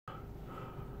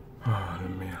Oh, let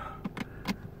me.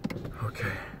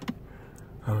 Okay.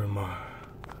 I'm in my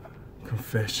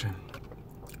confession.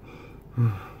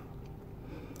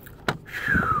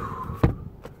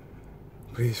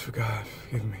 Please, for God,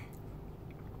 forgive me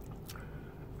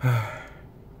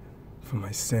for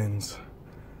my sins.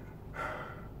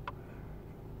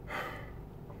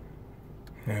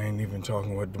 I ain't even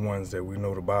talking about the ones that we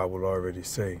know the Bible already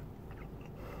say.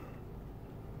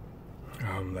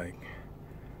 I'm like,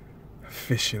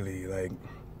 officially, like,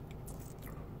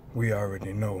 we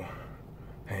already know.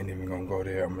 I ain't even gonna go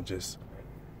there. I'ma just,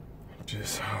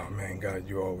 oh man, God,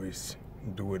 you always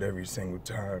do it every single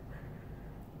time.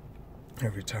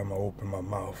 Every time I open my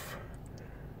mouth.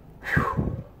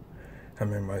 Whew. I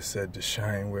remember I said to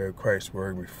shine where Christ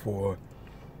word before.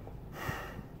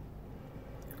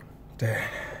 That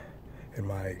in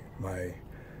my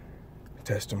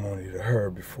testimony to her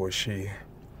before she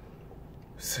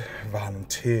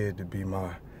volunteered to be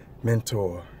my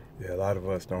mentor. Yeah, a lot of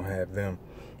us don't have them.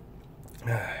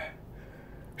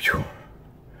 Because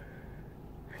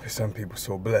some people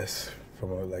so blessed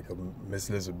from like a Miss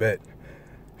Elizabeth,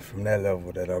 from that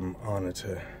level that I'm honored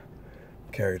to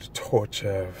carry the torch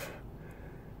of.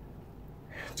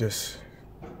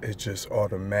 It just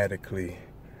automatically,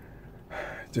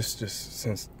 just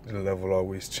since the level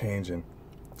always changing,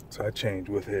 so I change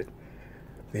with it.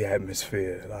 The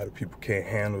atmosphere. A lot of people can't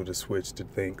handle the switch to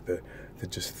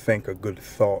just think a good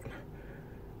thought.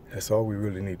 That's all we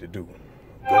really need to do.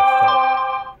 Good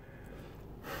thought.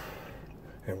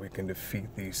 And we can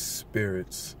defeat these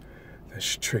spirits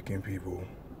that's tricking people.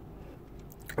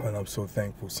 And I'm so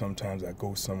thankful sometimes I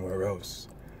go somewhere else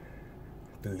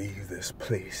to leave this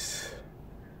place.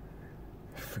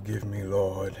 Forgive me,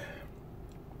 Lord,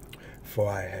 for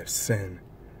I have sinned.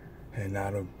 And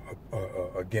not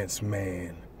against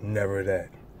man, never that.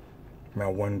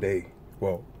 Now one day,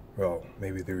 well,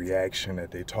 maybe the reaction that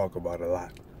they talk about a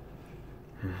lot.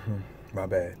 My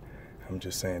bad. I'm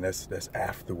just saying that's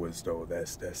afterwards though.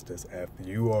 That's after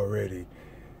you already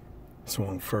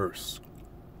swung first.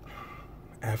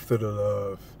 After the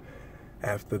love,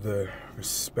 after the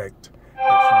respect that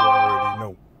you already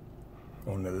know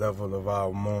on the level of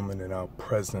our moment and our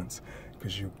presence,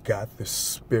 because you got the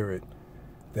spirit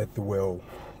that dwell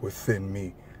within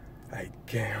me. I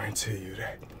guarantee you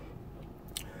that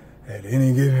at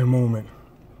any given moment,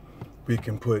 we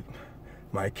can put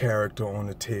my character on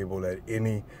the table at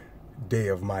any day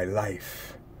of my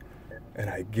life. And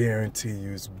I guarantee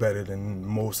you it's better than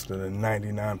most of the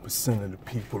 99% of the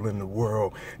people in the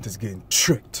world just getting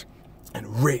tricked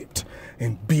and raped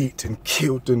and beat and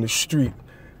killed in the street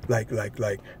like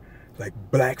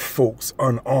black folks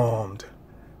unarmed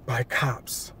by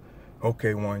cops.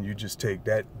 Okay, one, you just take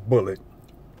that bullet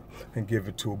and give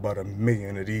it to about 1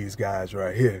 million of these guys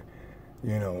right here.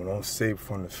 You know, don't save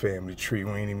from the family tree.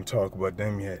 We ain't even talk about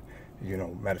them yet. You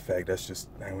know, matter of fact,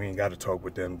 we ain't got to talk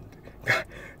with them.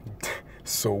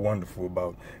 So wonderful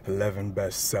about 11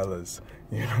 bestsellers.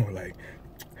 You know, like,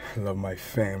 I love my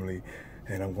family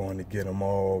and I'm going to get them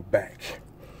all back.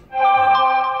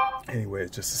 Anyway,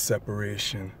 it's just a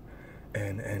separation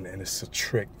and it's a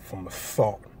trick from a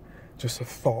thought. Just a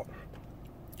thought.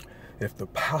 If the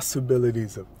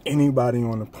possibilities of anybody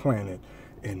on the planet,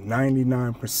 and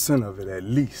 99% of it at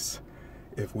least,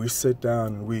 if we sit down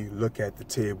and we look at the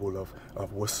table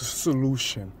of what's the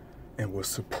solution and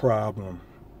what's the problem,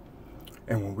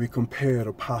 and when we compare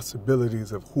the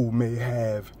possibilities of who may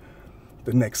have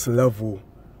the next level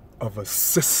of a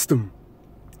system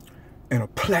and a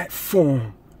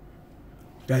platform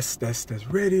that's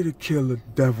ready to kill the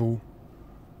devil,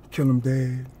 kill him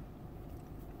dead,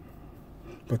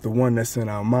 but the one that's in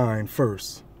our mind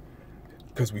first,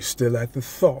 because we still at the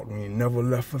thought. We ain't never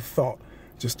left a thought.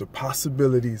 Just the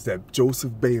possibilities that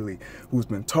Joseph Bailey, who's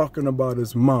been talking about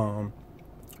his mom,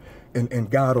 and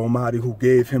God Almighty who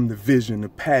gave him the vision, the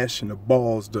passion, the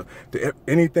balls, the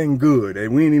anything good.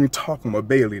 And we ain't even talking about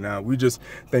Bailey now. We just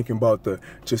thinking about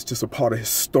just a part of his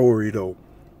story though.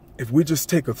 If we just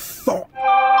take a thought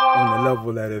on the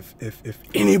level that if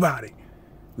anybody,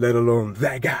 let alone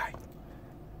that guy,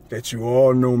 that you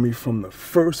all know me from the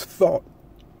first thought,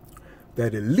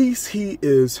 that at least he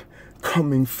is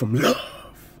coming from love,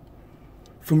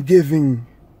 from giving.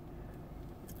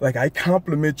 Like, I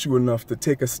compliment you enough to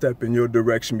take a step in your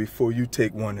direction before you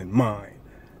take one in mine.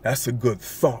 That's a good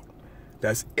thought.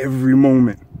 That's every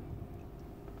moment.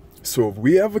 So if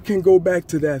we ever can go back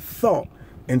to that thought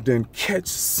and then catch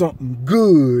something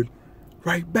good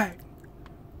right back.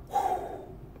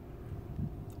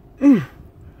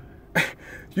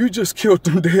 You just killed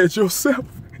them dead yourself.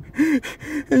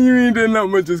 And you ain't done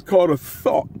nothing but just caught a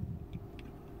thought.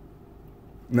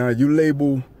 Now you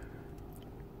label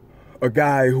a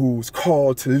guy who's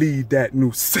called to lead that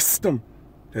new system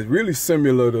that's really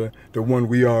similar to the one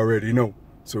we already know.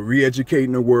 So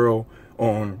re-educating the world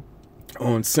on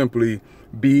simply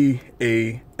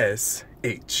BASH,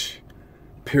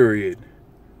 period.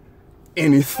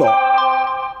 Any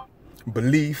thought,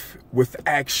 belief with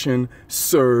action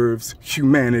serves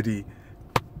humanity,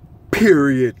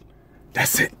 period.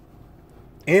 That's it.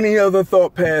 Any other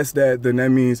thought past that, then that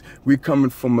means we're coming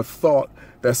from a thought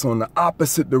that's on the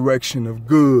opposite direction of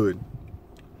good,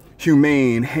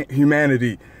 humane,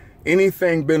 humanity,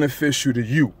 anything beneficial to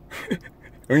you.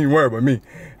 Don't even worry about me.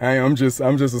 I'm just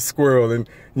a squirrel in,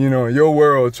 your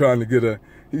world trying to get the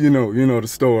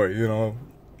story,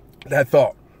 that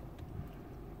thought.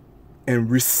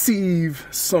 And receive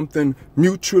something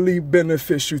mutually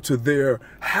beneficial to their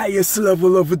highest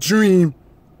level of a dream.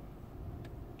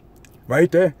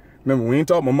 Right there. Remember, we ain't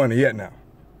talking about money yet now.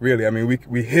 Really, I mean,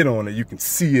 we hit on it. You can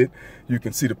see it. You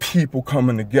can see the people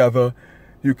coming together.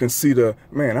 You can see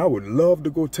man, I would love to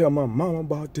go tell my mom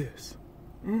about this.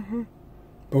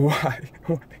 But why?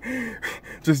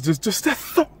 just that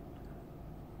thought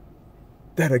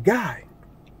that a guy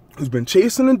who's been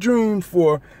chasing a dream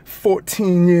for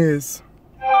 14 years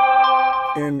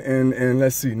and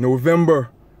let's see, November,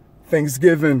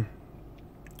 Thanksgiving,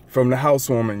 from the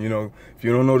housewarming, if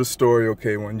you don't know the story,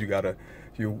 okay, when you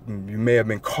may have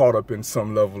been caught up in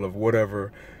some level of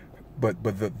whatever, but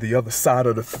the other side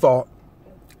of the thought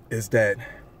is that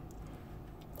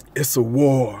it's a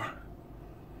war.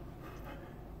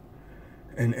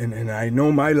 And I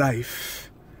know my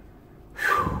life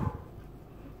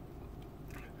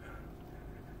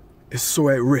is so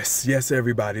at risk. Yes,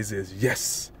 everybody's is,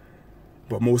 yes.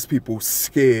 But most people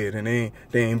scared and they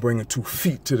ain't bringing 2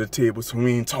 feet to the table, so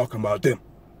we ain't talking about them.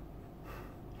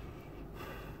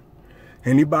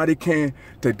 Anybody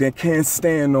that can't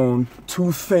stand on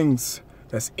 2 things,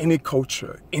 that's any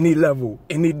culture, any level,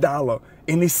 any dollar,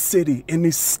 any city,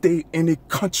 any state, any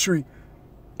country,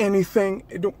 anything,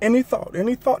 any thought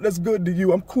that's good to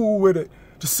you, I'm cool with it.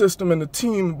 The system and the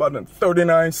team about in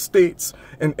 39 states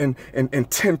and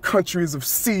 10 countries of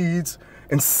seeds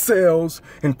and cells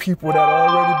and people that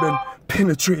already been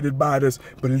penetrated by this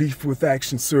belief with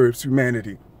action serves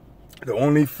humanity. The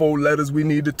only 4 letters we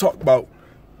need to talk about,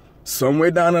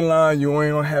 somewhere down the line, you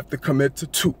ain't gonna have to commit to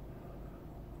 2.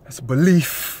 That's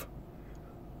belief.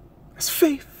 That's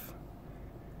faith.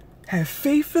 Have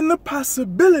faith in the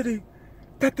possibility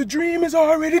that the dream is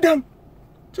already done.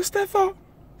 Just that thought.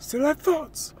 Still have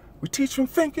thoughts. We teach from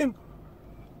thinking.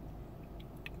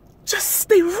 Just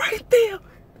stay right there.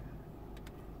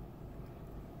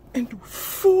 And do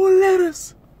 4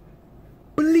 letters.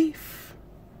 Belief.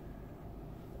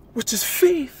 Which is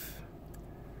faith.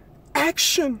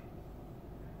 Action.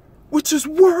 Which is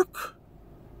work.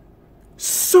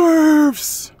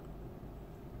 Serves.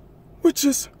 Which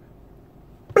is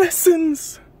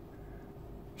blessings.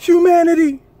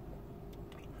 Humanity.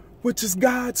 Which is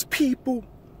God's people.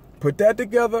 Put that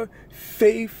together.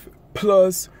 Faith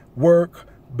plus work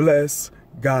bless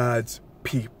God's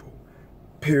people.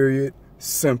 Period.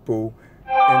 Simple.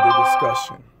 End of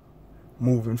discussion.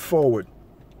 Moving forward.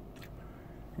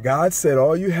 God said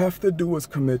all you have to do is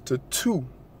commit to 2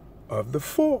 of the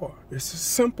 4. This is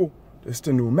simple. It's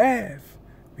the new math.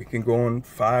 We can go on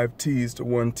 5 T's to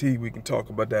 1 T. We can talk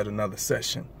about that another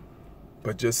session.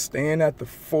 But just staying at the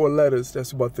 4 letters,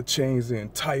 that's about to change the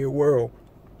entire world.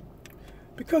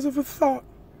 Because of a thought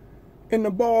and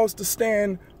the balls to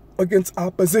stand against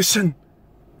opposition.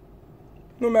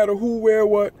 No matter who, where,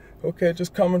 what. Okay,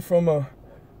 just coming from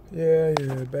yeah,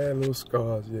 bad little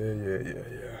scars.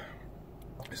 Yeah.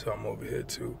 So I'm over here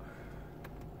too.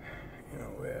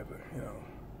 Wherever,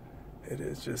 it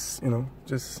is just,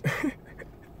 just...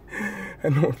 I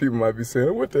know people might be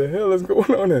saying, what the hell is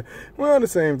going on there? Well, the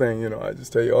same thing, I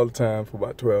just tell you all the time for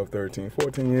about 12, 13,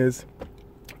 14 years.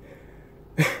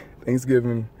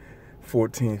 Thanksgiving,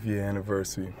 14th year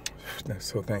anniversary. I'm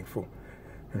so thankful.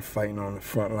 Been fighting on the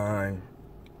front line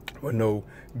with no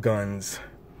guns,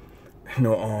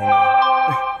 no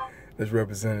army. That's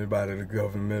represented by the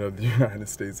government of the United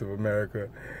States of America.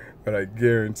 But I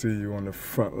guarantee you on the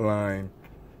front line,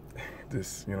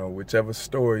 this, whichever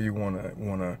story you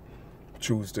wanna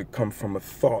choose to come from a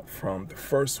thought from, the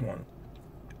first one.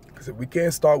 Because if we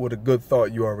can't start with a good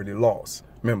thought, you already lost.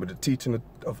 Remember, the teaching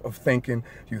of thinking,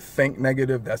 you think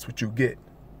negative, that's what you get.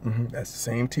 That's the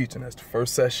same teaching. That's the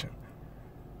first session.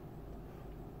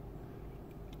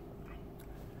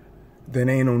 Then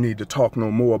ain't no need to talk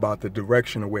no more about the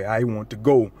direction of where I want to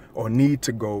go or need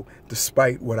to go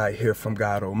despite what I hear from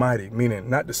God Almighty. Meaning,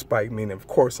 not despite, meaning of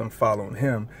course I'm following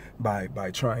Him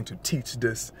by trying to teach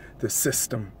this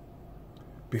system.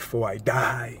 before I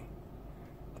die.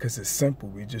 Because it's simple.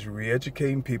 We just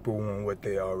re-educating people on what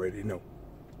they already know.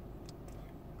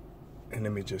 And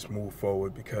let me just move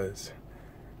forward because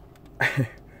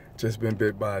just been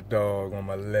bit by a dog on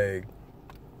my leg.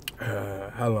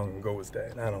 How long ago was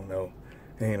that? I don't know.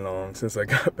 Ain't long since I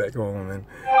got back home and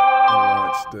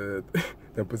launched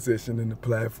the position in the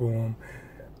platform.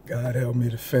 God helped me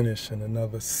to finish in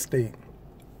another state.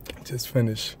 Just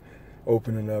finished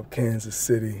opening up Kansas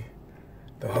City,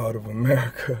 the heart of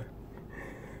America.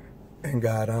 And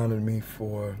God honored me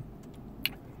for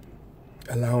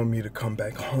allowing me to come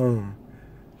back home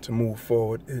to move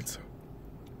forward. It's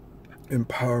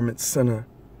Empowerment Center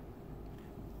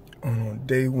on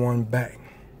day one back.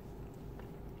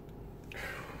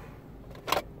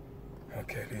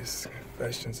 Okay, these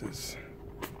confessions is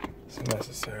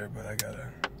necessary, but I gotta.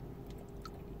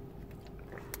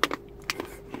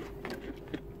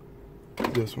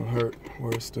 This one hurt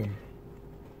worse than.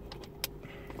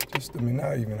 Just, I mean,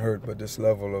 not even hurt, but this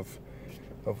level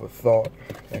of a thought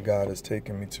that God has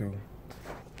taken me to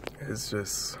is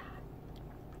just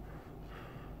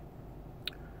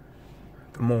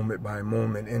the moment by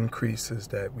moment increases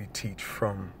that we teach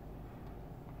from.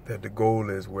 That the goal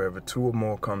is wherever two or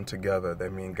more come together,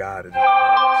 that means God is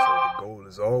involved. So the goal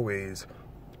is always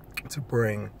to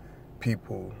bring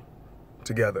people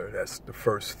together. That's the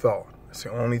first thought. That's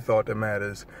the only thought that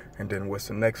matters. And then what's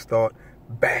the next thought?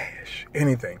 Bash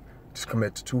anything. Just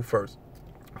commit to first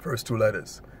two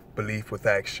letters. Belief with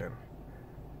action.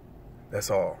 That's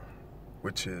all.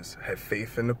 Which is have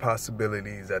faith in the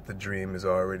possibilities that the dream is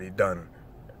already done.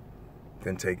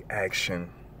 Then take action,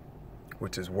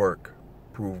 which is work.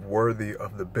 Prove worthy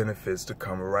of the benefits to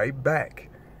come right back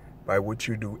by what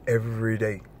you do every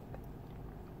day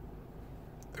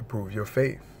to prove your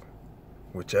faith,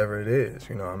 whichever it is.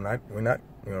 You know, we're not,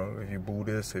 you know, if you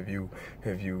Buddhist, if you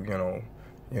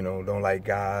don't like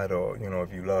God, or, you know,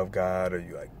 if you love God, or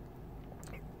you like,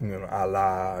 you know,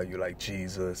 Allah, or you like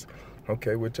Jesus.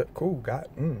 Okay, cool, God,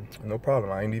 no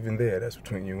problem. I ain't even there. That's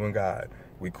between you and God.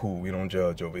 We cool. We don't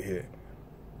judge over here.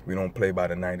 We don't play by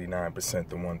the 99%,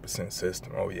 the 1%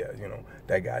 system. Oh yeah, you know,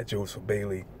 that guy Joseph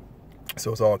Bailey.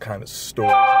 So it's all kind of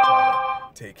stories to try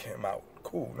to take him out.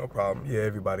 Cool, no problem. Yeah,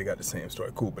 everybody got the same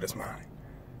story. Cool, but it's mine.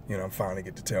 You know, I'm finally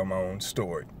get to tell my own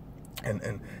story.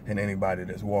 And anybody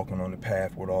that's walking on the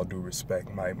path, with all due respect,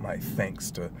 my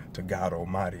thanks to God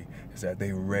Almighty is that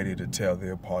they ready to tell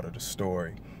their part of the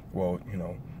story. Well, you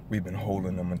know, we've been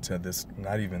holding them until this,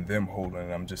 not even them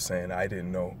holding it. I'm just saying I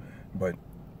didn't know, but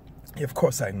of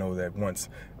course I know that once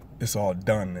it's all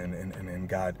done and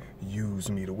God used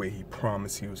me the way he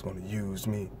promised he was going to use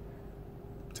me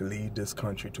to lead this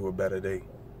country to a better day,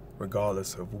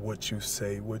 regardless of what you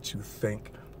say, what you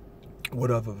think,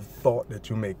 what other thought that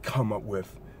you may come up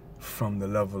with from the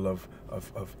level of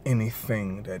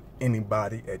anything that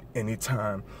anybody at any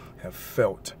time have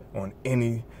felt on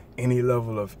any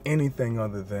level of anything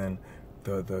other than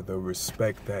the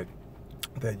respect that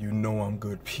you know I'm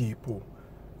good people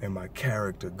and my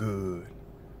character good.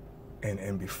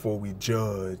 And before we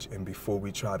judge and before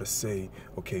we try to say,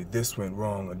 okay, this went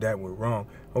wrong or that went wrong,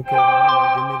 okay,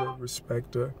 give me the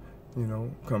respect to, you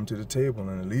know, come to the table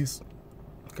and at least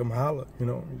come holler, you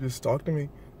know, just talk to me.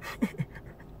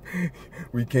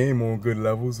 We came on good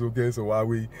levels, okay, so why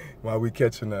we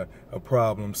catching a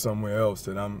problem somewhere else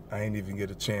that I ain't even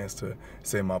get a chance to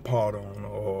say my part on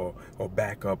or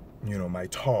back up, you know, my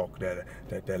talk that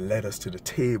led us to the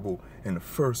table in the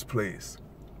first place.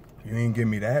 You ain't give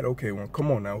me that? Okay, well,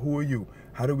 come on now. Who are you?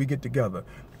 How did we get together?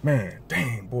 Man,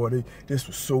 dang, boy, this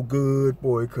was so good.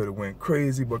 Boy, it could have went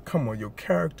crazy, but come on, your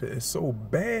character is so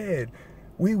bad.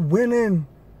 We winning.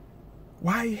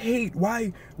 Why hate?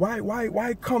 Why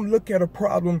come look at a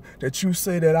problem that you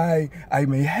say that I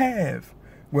may have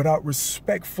without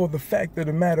respect for the fact of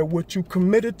the matter, what you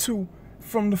committed to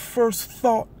from the first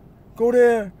thought? Go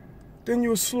there, then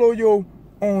you'll slow your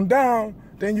own down.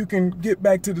 Then you can get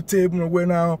back to the table and where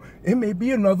now it may be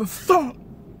another thought.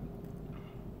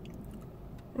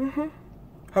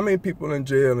 How many people in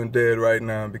jail and dead right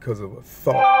now because of a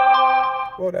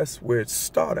thought? Well, that's where it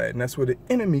started, and that's where the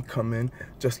enemy come in,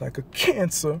 just like a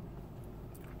cancer.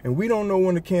 And we don't know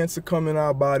when the cancer come in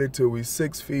our body till we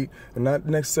 6 feet, and not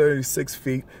necessarily 6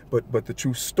 feet, but the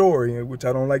true story, which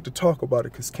I don't like to talk about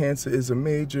it, because cancer is a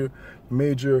major.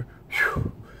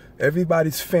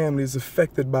 Everybody's family is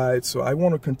affected by it, so I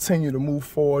want to continue to move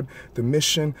forward the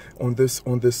mission on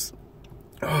this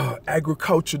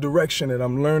agriculture direction that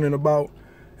I'm learning about,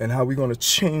 and how we're going to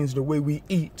change the way we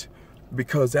eat,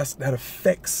 because that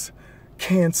affects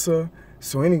cancer.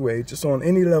 So anyway, just on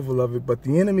any level of it, but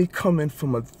the enemy coming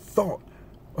from a thought,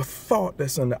 a thought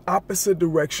that's in the opposite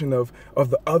direction of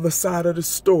the other side of the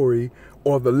story,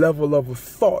 or the level of a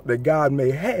thought that God may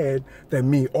had that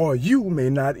me or you may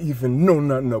not even know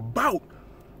nothing about,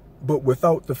 but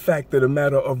without the fact of the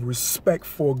matter of respect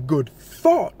for good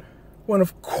thought, when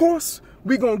of course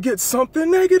we gonna get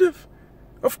something negative,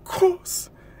 of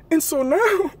course. And so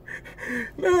now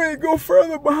I go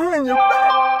further behind your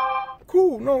back.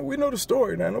 Cool, no, we know the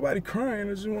story now. Nobody crying.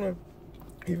 I just wanna,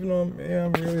 even though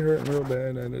I'm really hurting real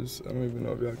bad, and I don't even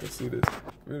know if y'all can see this.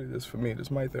 Really, this for me, this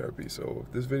is my therapy. So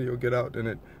if this video get out,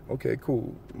 then okay,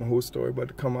 cool. My whole story about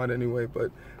to come out anyway,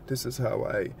 but this is how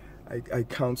I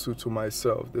counsel to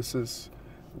myself. This is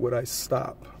what I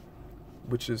stop,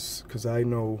 which is because I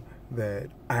know that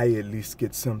I at least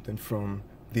get something from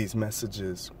these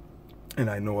messages, and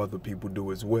I know other people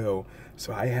do as well.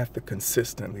 So I have to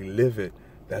consistently live it.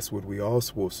 That's what we all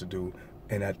supposed to do.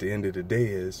 And at the end of the day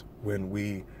is when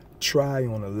we try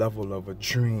on a level of a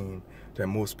dream that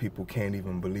most people can't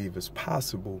even believe is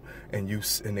possible, and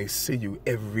they see you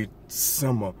every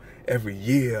summer, every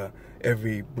year,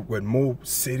 with more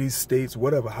cities, states,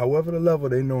 whatever, however the level,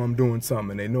 they know I'm doing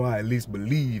something. They know I at least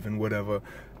believe in whatever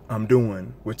I'm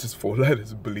doing, which is 4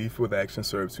 letters, belief with action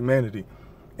serves humanity.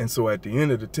 And so at the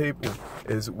end of the table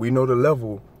is we know the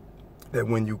level that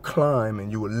when you climb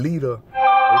and you're a leader, okay,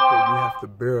 you have to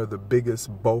bear the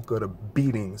biggest bulk of the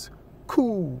beatings.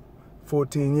 Cool,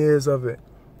 14 years of it.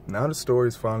 Now the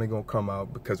story's finally gonna come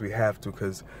out because we have to,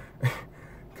 because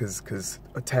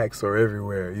attacks are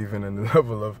everywhere, even in the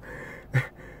level of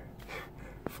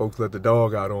folks let the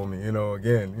dog out on me,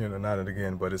 again, not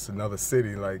again, but it's another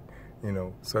city, like,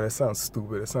 so that sounds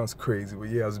stupid, it sounds crazy, but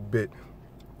yeah, I was bit,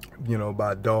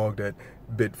 by a dog that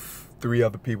bit 3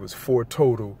 other people. It's 4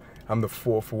 total. I'm the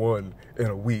 4th one in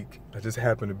a week. I just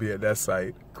happened to be at that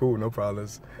site. Cool, no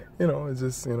problems. It's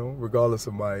just, regardless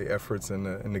of my efforts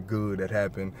and the good that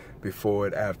happened before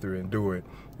it, after, and do it,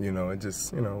 it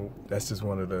just, that's just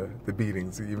one of the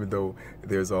beatings. Even though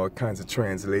there's all kinds of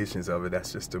translations of it,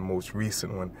 that's just the most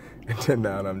recent one. And then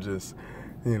now I'm just,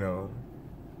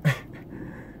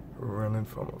 running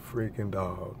from a freaking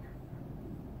dog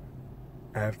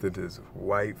after this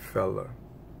white fella.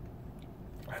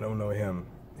 I don't know him.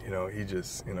 He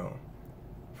just,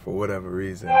 for whatever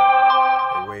reason,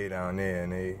 they way down there,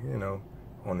 and they,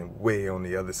 way on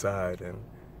the other side, and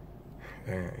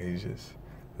he just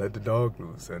let the dog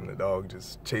loose, and the dog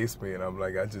just chased me, and I'm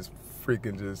like, I just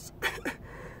freaking just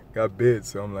got bit,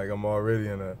 so I'm like, I'm already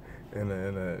in a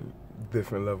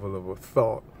different level of a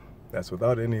thought. That's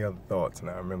without any other thoughts. And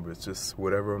I remember, it's just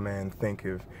whatever a man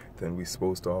thinketh, then we're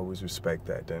supposed to always respect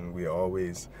that. Then we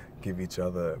always give each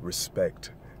other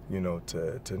respect, to know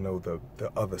the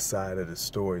other side of the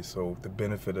story. So the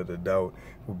benefit of the doubt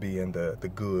will be in the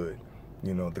good,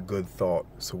 the good thought.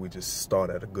 So we just start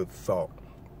at a good thought.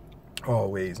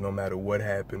 Always, no matter what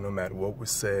happened, no matter what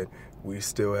was said, we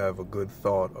still have a good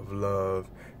thought of love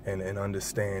and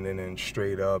understanding and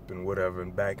straight up and whatever,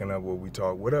 and backing up what we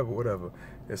talk, whatever.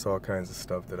 It's all kinds of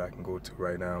stuff that I can go to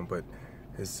right now, but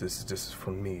it's just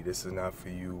for me. This is not for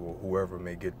you or whoever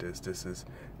may get this. This is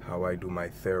how I do my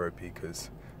therapy, because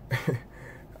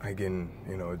I get,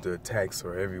 the attacks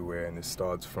are everywhere, and it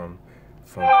starts from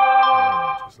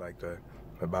just like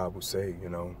the Bible say,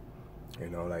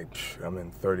 like I'm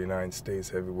in 39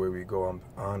 states. Everywhere we go, I'm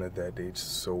honored that they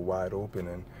just so wide open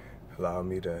and allow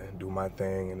me to do my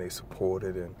thing, and they support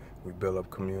it, and we build up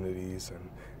communities,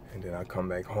 and then I come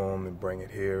back home and bring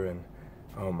it here, and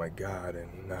oh my God,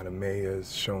 and now the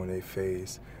mayor's showing their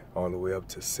face all the way up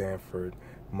to Sanford.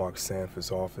 Mark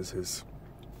Sanford's office is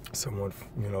someone,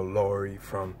 Lori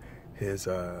from his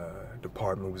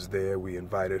department was there. We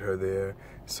invited her there.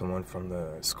 Someone from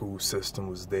the school system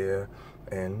was there,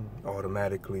 and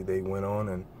automatically they went on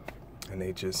and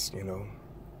they just,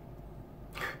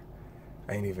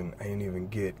 I ain't even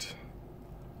get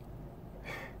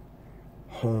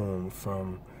home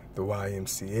from the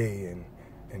YMCA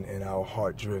and our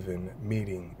heart-driven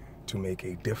meeting to make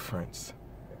a difference.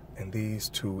 And these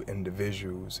 2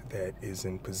 individuals that is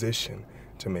in position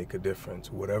to make a difference,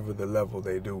 whatever the level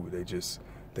they do,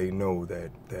 they know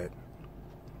that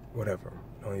whatever.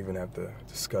 Don't even have to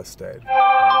discuss that.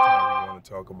 Anytime we want to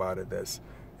talk about it, that's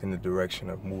in the direction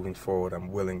of moving forward,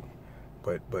 I'm willing,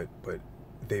 but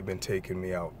they've been taking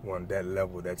me out on that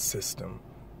level, that system.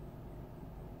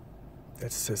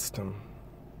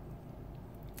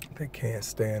 They can't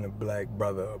stand a black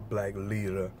brother, a black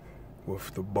leader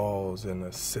with the balls and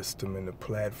the system and the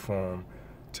platform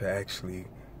to actually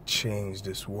change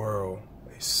this world.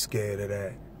 They're scared of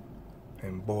that.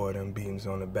 And boy, them beams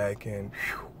on the back end,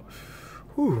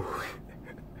 whew.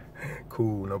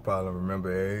 Cool, no problem.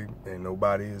 Remember, ain't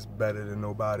nobody is better than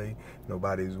nobody.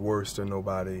 Nobody's worse than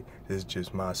nobody. It's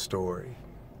just my story.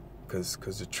 Cause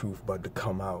the truth about to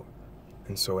come out.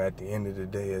 And so at the end of the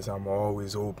day, is I'm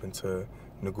always open to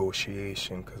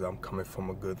negotiation because I'm coming from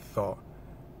a good thought.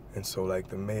 And so like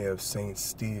the mayor of St.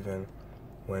 Stephen,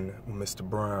 when Mr.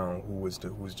 Brown, who was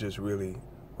just really,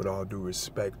 with all due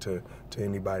respect to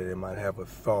anybody that might have a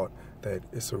thought that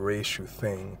it's a racial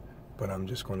thing, but I'm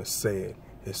just gonna say it,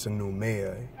 it's a new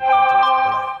mayor, he's just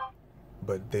black,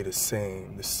 but they the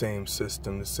same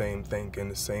system, the same thinking,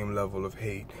 the same level of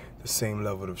hate, the same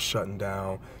level of shutting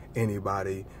down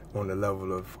anybody on the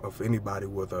level of anybody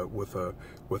with a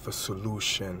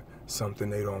solution, something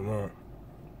they don't want,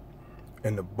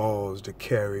 and the balls to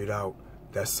carry it out.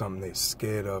 That's something they're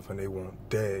scared of and they want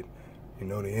dead. You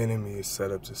know, the enemy is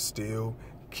set up to steal,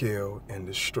 kill, and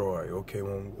destroy. Okay,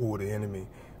 well, who the enemy?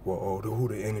 Well, who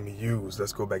the enemy used?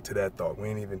 Let's go back to that thought. We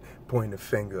ain't even pointing a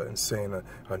finger and saying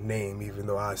a name, even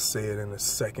though I say it in a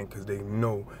second, because they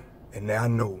know, and I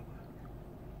know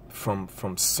from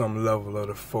some level of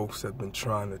the folks that have been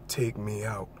trying to take me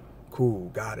out. Cool,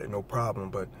 got it, no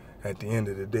problem. But at the end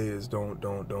of the day, is don't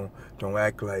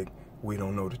act like we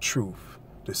don't know the truth,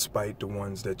 despite the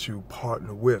ones that you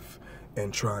partner with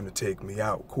and trying to take me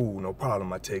out. Cool, no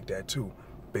problem. I take that too.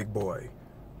 Big boy,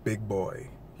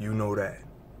 you know that.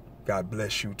 God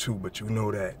bless you too, but you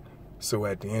know that. So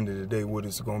at the end of the day, what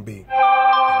is it gonna be? In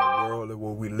a world of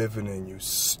what we living in, you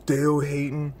still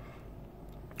hating,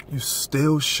 you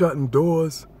still shutting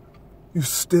doors, you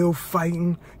still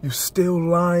fighting, you still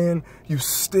lying, you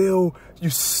still,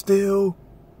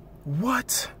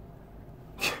 what?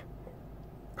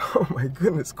 Oh my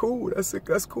goodness, cool. That's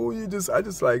cool. I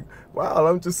just like, wow,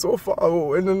 I'm just so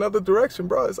far in another direction,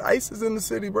 bro. It's ISIS in the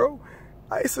city, bro.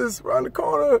 ISIS around the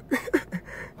corner.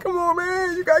 Come on,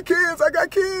 man. You got kids. I got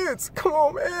kids. Come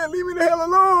on, man. Leave me the hell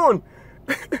alone.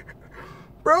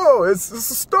 Bro, it's a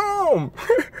storm.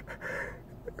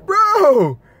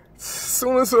 Bro. As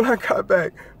soon as I got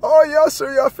back, oh, y'all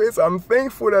show your face. I'm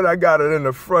thankful that I got it in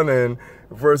the front end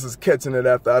versus catching it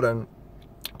after I done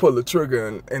pull the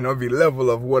trigger and every level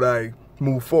of what I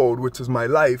move forward, which is my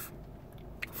life,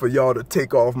 for y'all to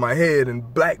take off my head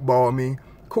and blackball me.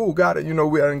 Cool, got it. You know,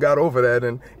 we haven't got over that.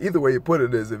 And either way you put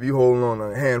it is, if you hold on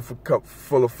a handful cup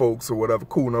full of folks or whatever,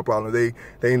 cool, no problem.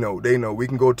 They know. We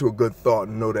can go to a good thought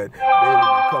and know that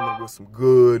they're coming with some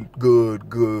good.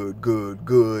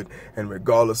 And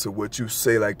regardless of what you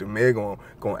say, like the mayor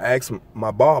gonna ask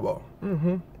my barber,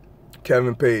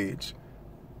 Kevin Page,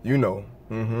 you know.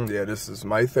 Yeah, this is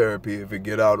my therapy. If it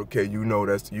get out, okay, you know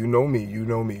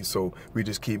me. So we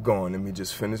just keep going. Let me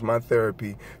just finish my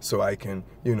therapy so I can,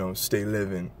 stay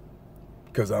living.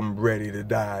 Because I'm ready to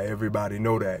die. Everybody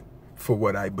know that for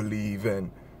what I believe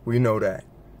in. We know that.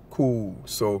 Cool.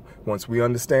 So once we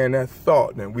understand that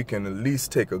thought, then we can at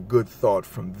least take a good thought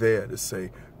from there to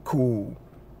say, cool.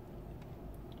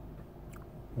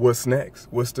 What's next?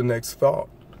 What's the next thought?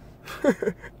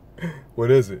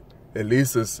 What is it? At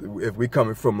least if we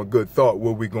coming from a good thought,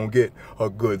 what we gonna get? A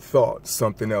good thought,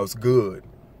 something else good.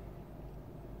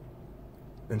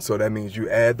 And so that means you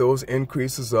add those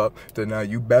increases up, then now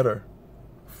you better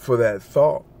for that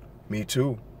thought. Me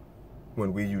too.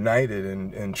 When we united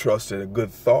and trusted a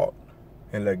good thought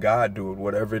and let God do it,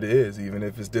 whatever it is, even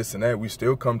if it's this and that, we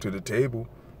still come to the table.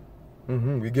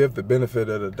 We give the benefit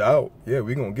of the doubt. Yeah,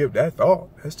 we gonna give that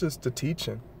thought. That's just the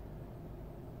teaching.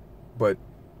 But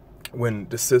when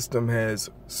the system has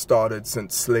started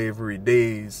since slavery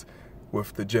days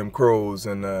with the Jim Crows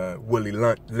and Willie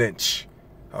Lynch.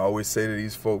 I always say to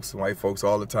these folks, white folks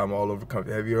all the time, all over the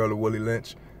country, have you heard of Willie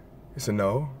Lynch? I said,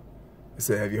 no. I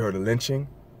said, have you heard of lynching?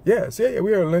 Yes, yeah,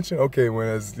 we heard of lynching. Okay,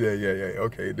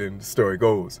 okay, then the story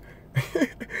goes.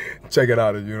 Check it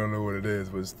out if you don't know what it is.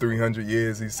 It was 300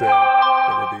 years, he said,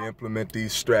 that if they implement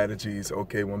these strategies,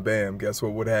 okay, well, bam, guess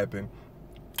what would happen?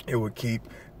 It would keep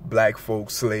black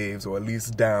folks slaves, or at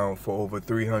least down, for over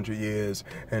 300 years,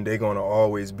 and they're gonna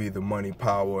always be the money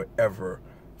power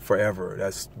forever.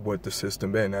 That's what the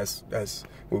system been. That's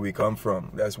where we come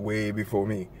from. That's way before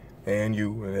me and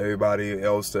you and everybody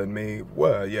else that made.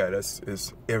 Well, yeah,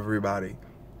 it's everybody.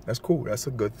 That's cool. That's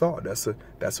a good thought. That's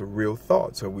a real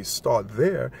thought. So we start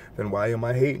there. Then why am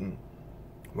I hating?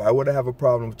 Why would I have a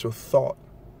problem with your thought?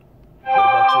 What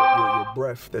about your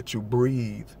breath that you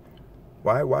breathe?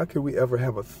 Why could we ever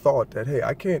have a thought that, hey,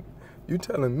 I can't, you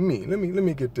telling me, let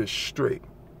me get this straight.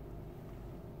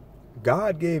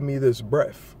 God gave me this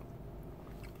breath.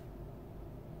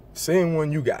 Same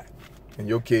one you got, and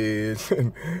your kids,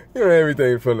 and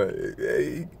everything from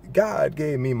God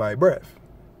gave me my breath.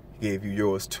 He gave you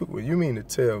yours too. And you mean to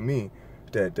tell me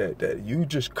that you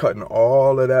just cutting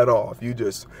all of that off. You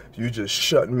just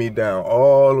shutting me down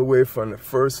all the way from the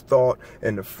first thought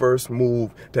and the first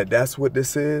move. That's what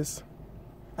this is.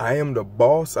 I am the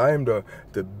boss. I am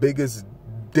the biggest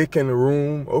dick in the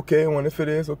room. Okay, if it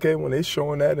is, okay, when they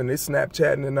showing that and they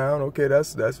Snapchatting it down, okay,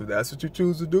 that's what you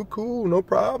choose to do. Cool, no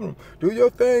problem. Do your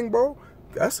thing, bro.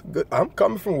 That's good. I'm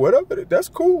coming from whatever. That's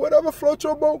cool. Whatever floats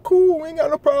your boat, cool. We ain't got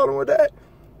no problem with that.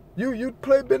 You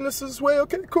play business this way,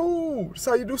 okay, cool. That's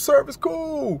how you do service,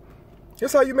 cool.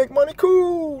 That's how you make money,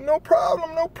 cool. No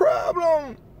problem, no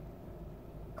problem.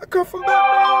 I come from Back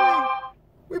Bay.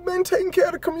 We've been taking care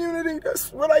of the community.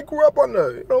 That's what I grew up on,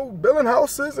 building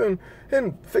houses and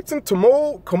fixing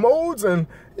commodes and,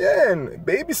 and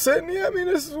babysitting. Yeah, I mean,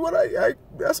 this is what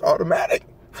that's automatic.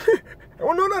 I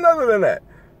don't know nothing other than that.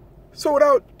 So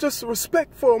without just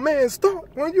respect for a man's thought,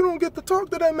 when you don't get to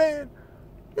talk to that man,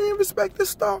 you ain't respect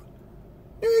his thought.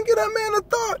 You ain't get that man a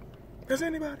thought. Does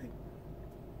anybody?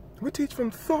 We teach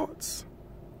from thoughts.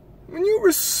 When you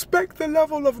respect the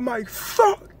level of my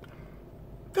thought,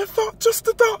 that thought, just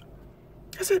the thought.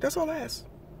 That's it. That's all I ask.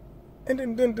 And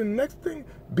then the next thing,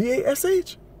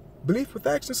 BASH, belief with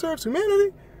action serves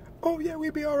humanity. Oh yeah, we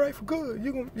be all right for good.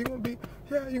 You gonna be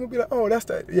like, oh, that's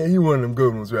that. Yeah, he one of them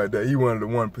good ones right there. He one of the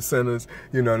 1%ers.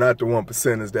 Not the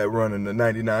 1%ers that running the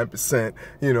 99%.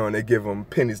 And they give him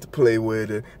pennies to play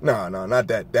with. Nah, not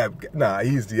that. Nah,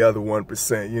 he's the other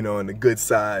 1%. On the good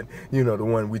side. The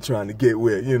one we trying to get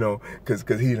with. Cause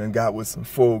he done got with some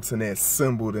folks and they're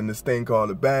assembled in this thing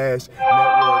called the Bash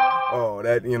Network. Oh,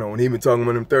 that, when he been talking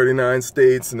about them 39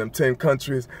 states and them 10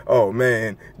 countries, oh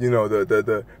man,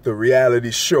 the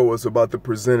reality show is about to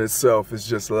present itself. It's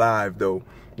just live though.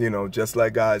 Just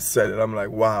like God said it. I'm like,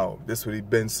 wow, this what he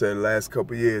been said the last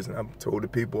couple of years. And I've told the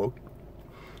people,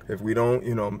 if we don't,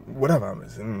 whatever,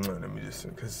 let me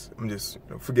just, because I'm just,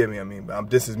 forgive me, but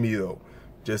this is me though.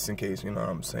 Just in case, what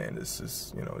I'm saying. This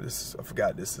is, I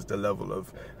forgot, this is the level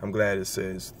of, I'm glad it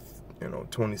says,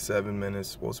 27 minutes,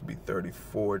 supposed to be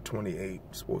 34, 28,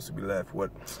 supposed to be left.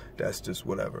 That's just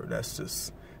whatever. That's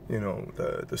just,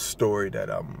 the story that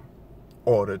I'm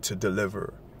ordered to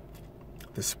deliver,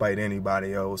 despite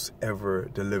anybody else ever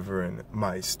delivering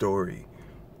my story.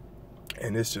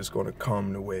 And it's just going to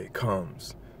come the way it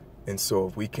comes. And so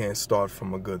if we can't start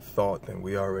from a good thought, then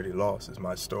we already lost. It's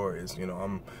my story. It's,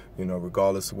 I'm,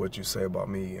 regardless of what you say about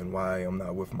me and why I'm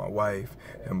not with my wife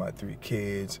and my 3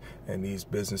 kids, and these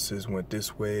businesses went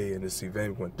this way and this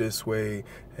event went this way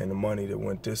and the money that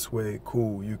went this way,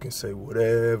 cool. You can say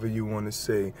whatever you want to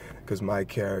say because my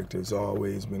character's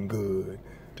always been good.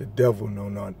 The devil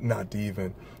not to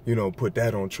even, put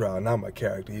that on trial. Not my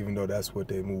character, even though that's what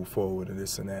they move forward and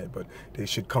this and that. But they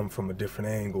should come from a different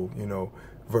angle,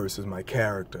 versus my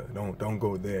character. Don't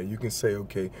go there. You can say,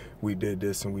 okay, we did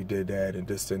this and we did that and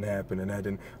this didn't happen and that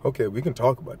didn't. Okay, we can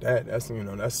talk about that. That's,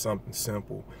 that's something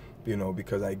simple,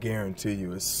 because I guarantee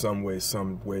you it's somewhere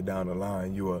down the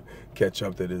line you will catch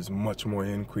up that is much more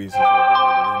increases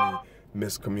over any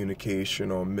miscommunication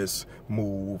or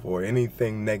mismove or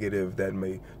anything negative that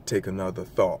may take another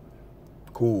thought.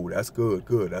 Cool, that's good,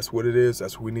 that's what it is,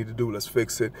 that's what we need to do, let's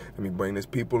fix it. Let me bring this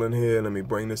people in here, let me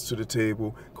bring this to the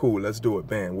table. Cool, let's do it,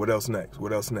 bam. What else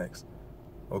next?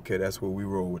 Okay, that's where we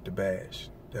roll with the Bash.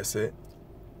 That's it.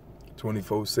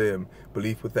 24/7,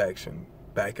 belief with action.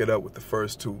 Back it up with the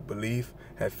first 2. Belief,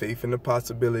 have faith in the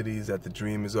possibilities that the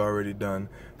dream is already done,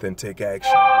 then take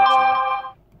action,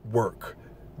 work.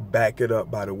 Back it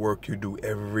up by the work you do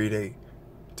every day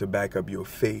to back up your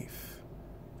faith.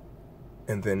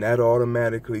 And then that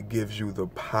automatically gives you the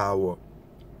power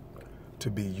to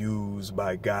be used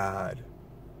by God.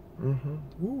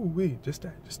 Ooh-wee, just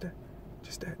that.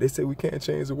 They say we can't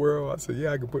change the world. I said,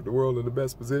 yeah, I can put the world in the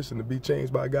best position to be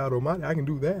changed by God Almighty. I can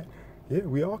do that. Yeah,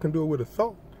 we all can do it with a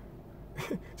thought.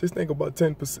 Just think about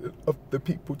 10% of the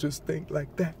people just think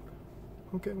like that.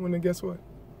 Okay, well then guess what?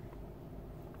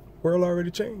 World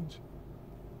already changed.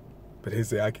 But they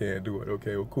say I can't do it.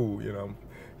 Okay, well cool,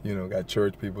 got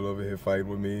church people over here fighting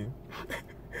with me.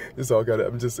 It's all got.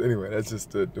 Anyway, that's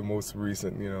just the most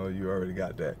recent. You already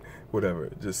got that. Whatever.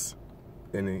 Just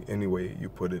any way you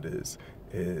put it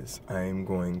is I'm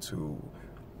going to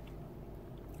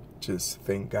just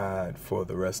thank God for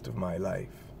the rest of my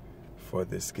life for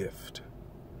this gift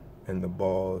and the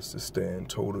balls to stand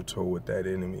toe to toe with that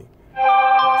enemy.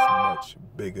 That's much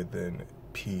bigger than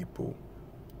people.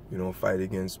 You don't fight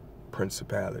against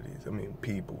principalities.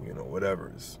 People,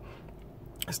 whatever.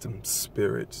 It's them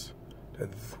spirits that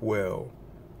dwell,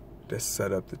 that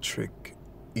set up to trick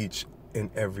each and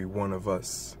every one of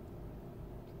us.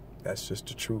 That's just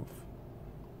the truth.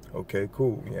 Okay,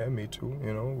 cool. Yeah, me too.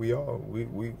 You know,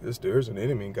 there's an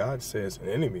enemy, and God says an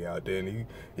enemy out there, and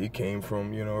he came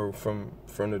from, you know, from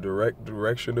the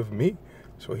direction of me.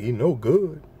 So he know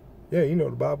good. Yeah, he know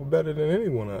the Bible better than any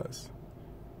one of us.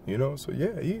 You know, so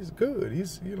yeah, he's good.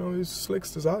 He's, you know, his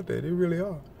slicksters out there. They really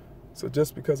are. So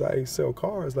just because I sell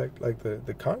cars, like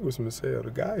the congressman say, or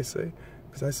the guy say,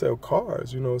 because I sell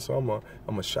cars, you know, so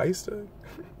I'm a shyster.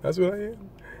 That's what I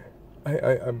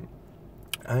am.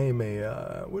 I am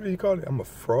a, what do you call it? I'm a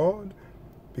fraud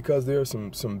because there are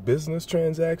some business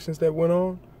transactions that went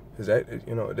on. Is that,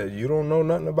 you know, that you don't know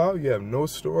nothing about? You have no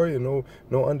story and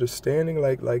no understanding.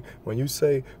 Like when you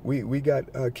say we got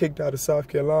kicked out of South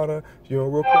Carolina, you know,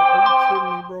 real quick, are you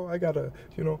kidding me, bro? I got a,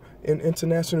 you know, an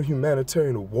international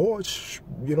humanitarian award,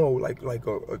 you know, like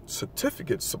a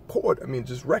certificate support. I mean,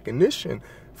 just recognition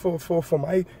for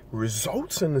my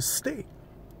results in the state.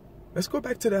 Let's go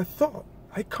back to that thought.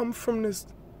 I come from this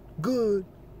good.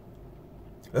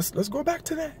 Let's go back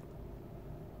to that.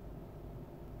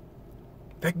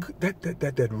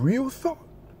 That real thought.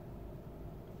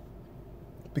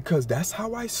 Because that's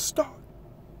how I start.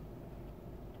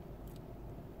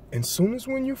 And soon as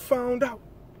when you found out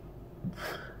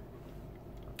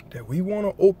that we want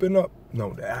to open up,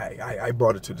 no, I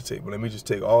brought it to the table. Let me just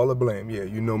take all the blame. Yeah,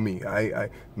 you know me.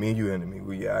 Me and you enemy.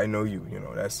 Yeah, I know you. You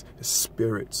know, that's the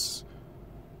spirits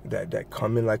that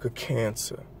come in like a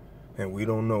cancer, and we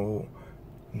don't know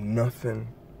nothing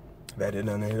that it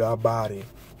done hit our body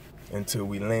until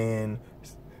we land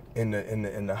in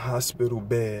the hospital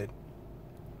bed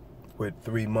with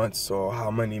 3 months or how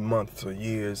many months or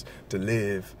years to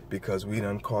live because we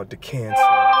done caught the cancer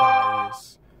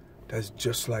virus. That's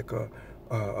just like a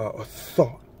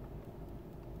thought.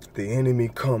 The enemy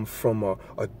come from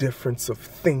a difference of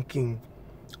thinking,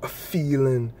 a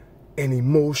feeling, an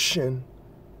emotion.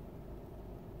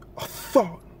 A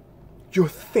thought, you're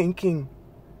thinking,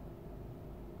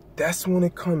 that's when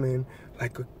it come in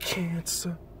like a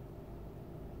cancer.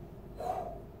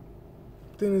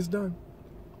 Then it's done.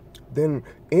 Then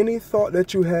any thought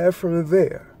that you have from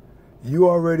there, you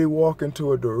already walk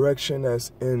into a direction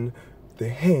that's in the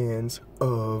hands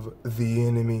of the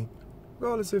enemy.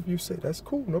 Regardless if you say, that's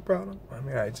cool, no problem. I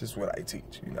mean, it's just what I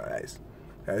teach, you know,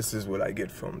 that's just what I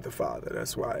get from the Father.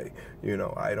 That's why, you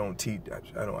know, I don't teach.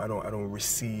 I don't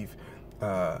receive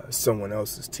someone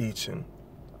else's teaching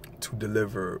to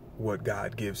deliver what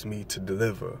God gives me to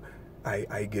deliver.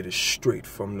 I get it straight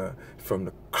from the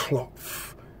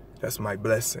cloth. That's my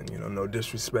blessing. You know, no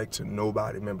disrespect to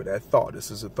nobody. Remember that thought.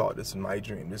 This is a thought. This is my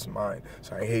dream. This is mine.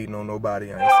 So I ain't hating on nobody.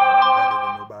 I ain't saying I'm better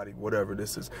than nobody. Whatever.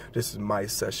 This is my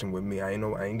session with me. I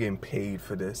ain't getting paid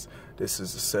for this. This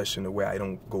is a session where I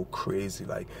don't go crazy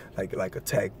like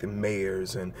attack the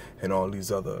mayors and all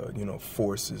these other, you know,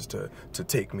 forces to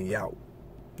take me out.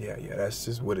 Yeah, that's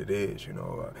just what it is, you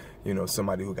know,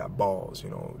 somebody who got balls, you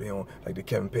know, they don't, like the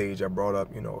Kevin Page I brought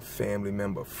up, you know, a family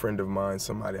member, a friend of mine,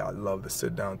 somebody I love to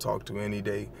sit down and talk to any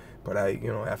day, but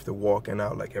you know, after walking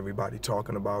out, like everybody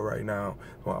talking about right now,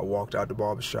 when I walked out the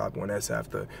barbershop, when that's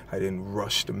after I didn't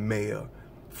rush the mayor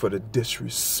for the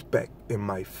disrespect in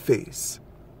my face.